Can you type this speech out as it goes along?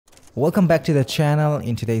Welcome back to the channel.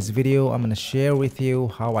 In today's video, I'm gonna share with you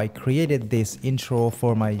how I created this intro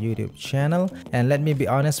for my YouTube channel. And let me be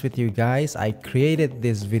honest with you guys, I created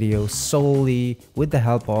this video solely with the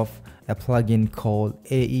help of a plugin called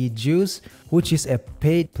AE Juice, which is a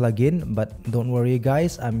paid plugin. But don't worry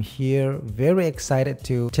guys, I'm here very excited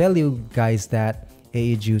to tell you guys that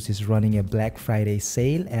AE Juice is running a Black Friday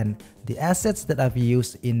sale, and the assets that I've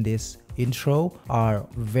used in this intro are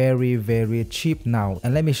very cheap now.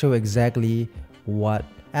 And let me show exactly what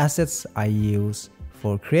assets I use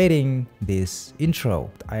for creating this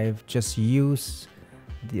intro. I've just used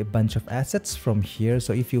a bunch of assets from here.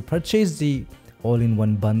 So if you purchase the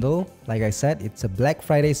all-in-one bundle, like I said, it's a Black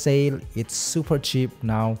Friday sale, it's super cheap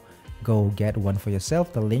now. Go get one for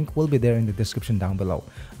yourself. The link will be there in the description down below.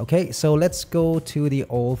 Okay, so let's go to the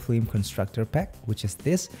All Film Constructor pack, which is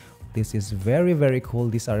this. This is very cool.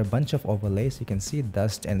 These are a bunch of overlays. You can see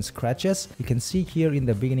dust and scratches. You can see here in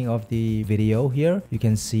the beginning of the video here, you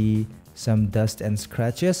can see some dust and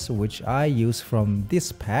scratches which I use from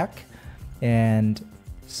this pack, and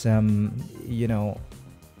some, you know,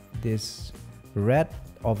 this red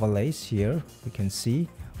overlays here you can see,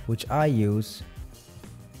 which I use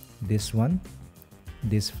this one,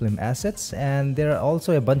 these film assets. And there are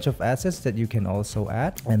also a bunch of assets that you can also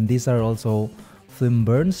add, and these are also film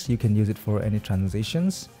burns. You can use it for any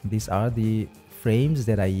transitions. These are the frames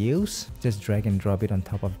that I use. Just drag and drop it on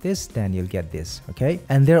top of this, then you'll get this. Okay,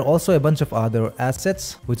 and there are also a bunch of other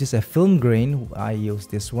assets, which is a film grain. I use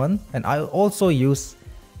this one, and I also use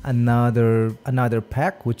another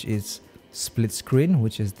pack, which is split screen,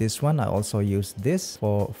 which is this one. I also use this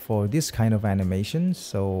for this kind of animation.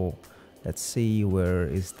 So let's see, where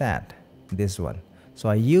is that? This one. So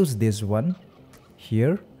I use this one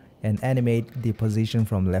here and animate the position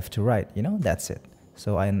from left to right, you know, that's it.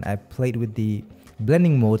 So I played with the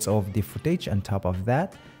blending modes of the footage on top of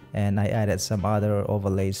that, and I added some other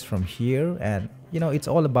overlays from here. And you know, it's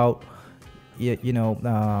all about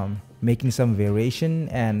making some variation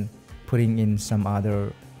and putting in some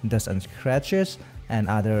other dust and scratches and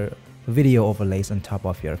other video overlays on top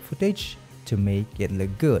of your footage to make it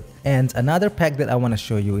look good. And another pack that I want to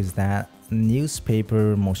show you is that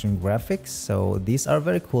newspaper motion graphics. So these are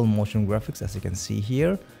very cool motion graphics. As you can see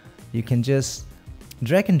here, you can just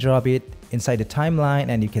drag and drop it inside the timeline,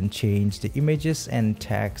 and you can change the images and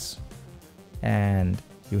text, and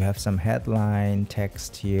you have some headline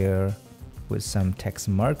text here with some text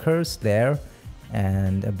markers there,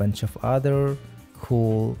 and a bunch of other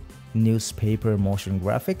cool newspaper motion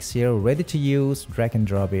graphics here ready to use. Drag and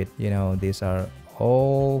drop it. You know, these are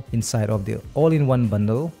all inside of the all-in-one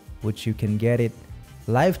bundle, which you can get it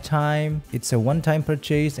lifetime. It's a one-time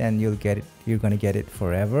purchase, and you're gonna get it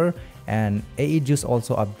forever. And AE Juice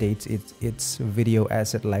also updates its video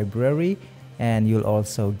asset library, and you'll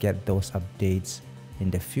also get those updates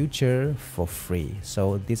in the future for free.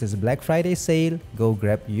 So this is Black Friday sale. Go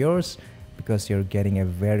grab yours, because you're getting a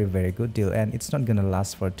very good deal, and it's not gonna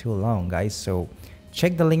last for too long, guys. So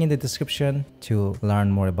check the link in the description to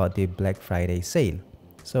learn more about the Black Friday sale.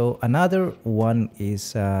 So another one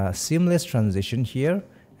is seamless transition here.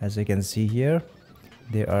 As you can see here,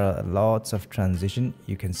 there are lots of transition.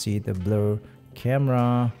 You can see the blur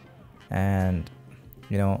camera, and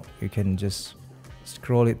you know, you can just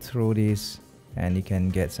scroll it through this and you can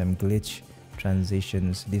get some glitch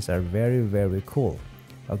transitions. These are very cool.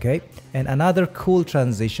 Okay, and another cool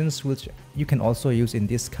transitions which you can also use in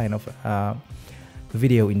this kind of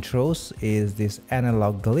video intros is this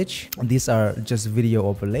analog glitch. These are just video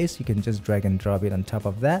overlays. You can just drag and drop it on top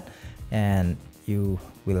of that, and you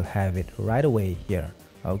will have it right away here.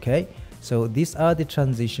 Okay, so these are the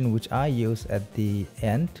transition which I use at the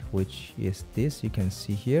end, which is this. You can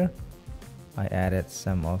see here I added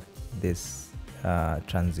some of this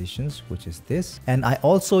transitions, which is this, and I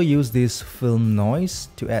also use this film noise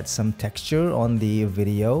to add some texture on the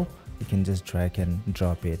video. You can just drag and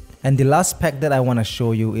drop it. And the last pack that I want to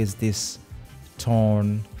show you is this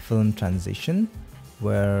tone film transition,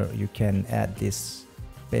 where you can add this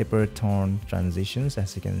paper tone transitions.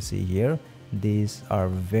 As you can see here, these are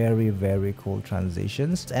very cool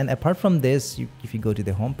transitions. And apart from this, if you go to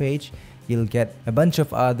the home page, you'll get a bunch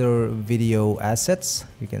of other video assets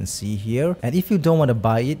you can see here. And if you don't want to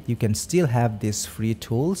buy it, you can still have these free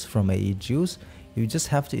tools from AE Juice. You just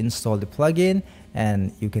have to install the plugin,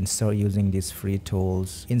 and you can start using these free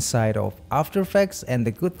tools inside of After Effects. And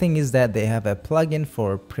the good thing is that they have a plugin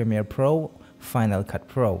for Premiere Pro, Final Cut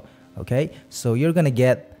Pro. Okay, so you're gonna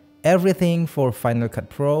get everything for Final Cut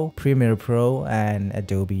Pro, Premiere Pro, and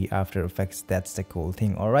Adobe After Effects. That's the cool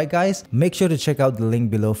thing. Alright guys, make sure to check out the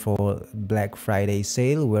link below for Black Friday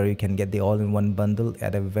sale where you can get the all-in-one bundle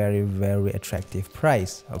at a very attractive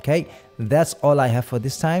price. Okay, that's all I have for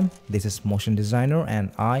this time. This is Motion Designer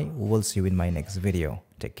and I will see you in my next video.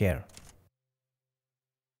 Take care.